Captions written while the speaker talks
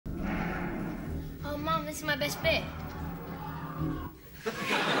Mum, this is my best bit.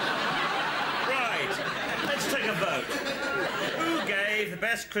 Right, let's take a vote. Who gave the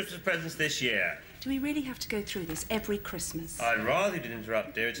best Christmas presents this year? Do we really have to go through this every Christmas? I'd rather you didn't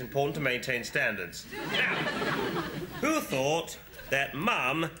interrupt, dear. It's important to maintain standards. Now, who thought that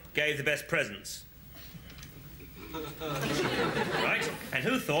Mum gave the best presents? Right, and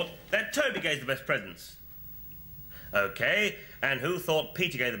who thought that Toby gave the best presents? OK, and who thought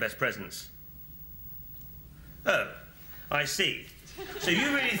Peter gave the best presents? Oh, I see. So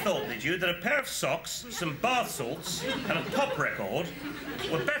you really thought, did you, that a pair of socks, some bath salts and a pop record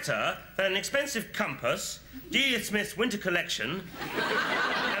were better than an expensive compass, D. Smith's winter collection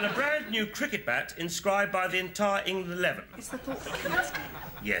and a brand new cricket bat inscribed by the entire England 11? Is the thought that counts?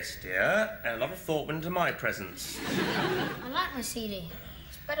 Yes, dear, and a lot of thought went into my presents. I like my CD.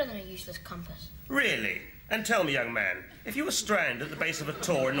 It's better than a useless compass. Really? And tell me, young man, if you were stranded at the base of a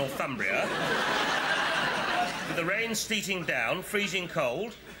tor in Northumbria, with the rain sleeting down, freezing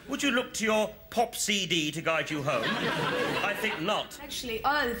cold, would you look to your pop CD to guide you home? I think not. Actually,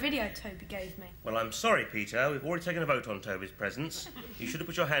 I like the video Toby gave me. Well, I'm sorry, Peter. We've already taken a vote on Toby's presents. You should have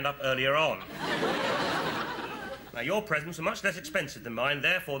put your hand up earlier on. Now, your presents are much less expensive than mine,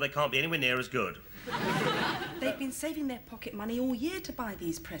 therefore they can't be anywhere near as good. They've been saving their pocket money all year to buy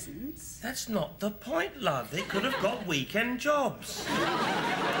these presents. That's not the point, love. They could have got weekend jobs.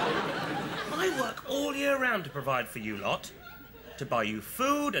 I work all year round to provide for you lot, to buy you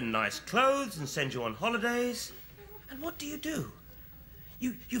food and nice clothes and send you on holidays. And what do?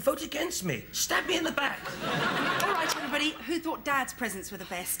 You vote against me. Stab me in the back. All right, everybody, who thought Dad's presents were the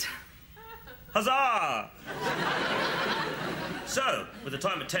best? Huzzah! So, with the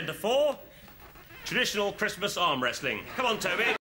time at 3:50, traditional Christmas arm wrestling. Come on, Toby.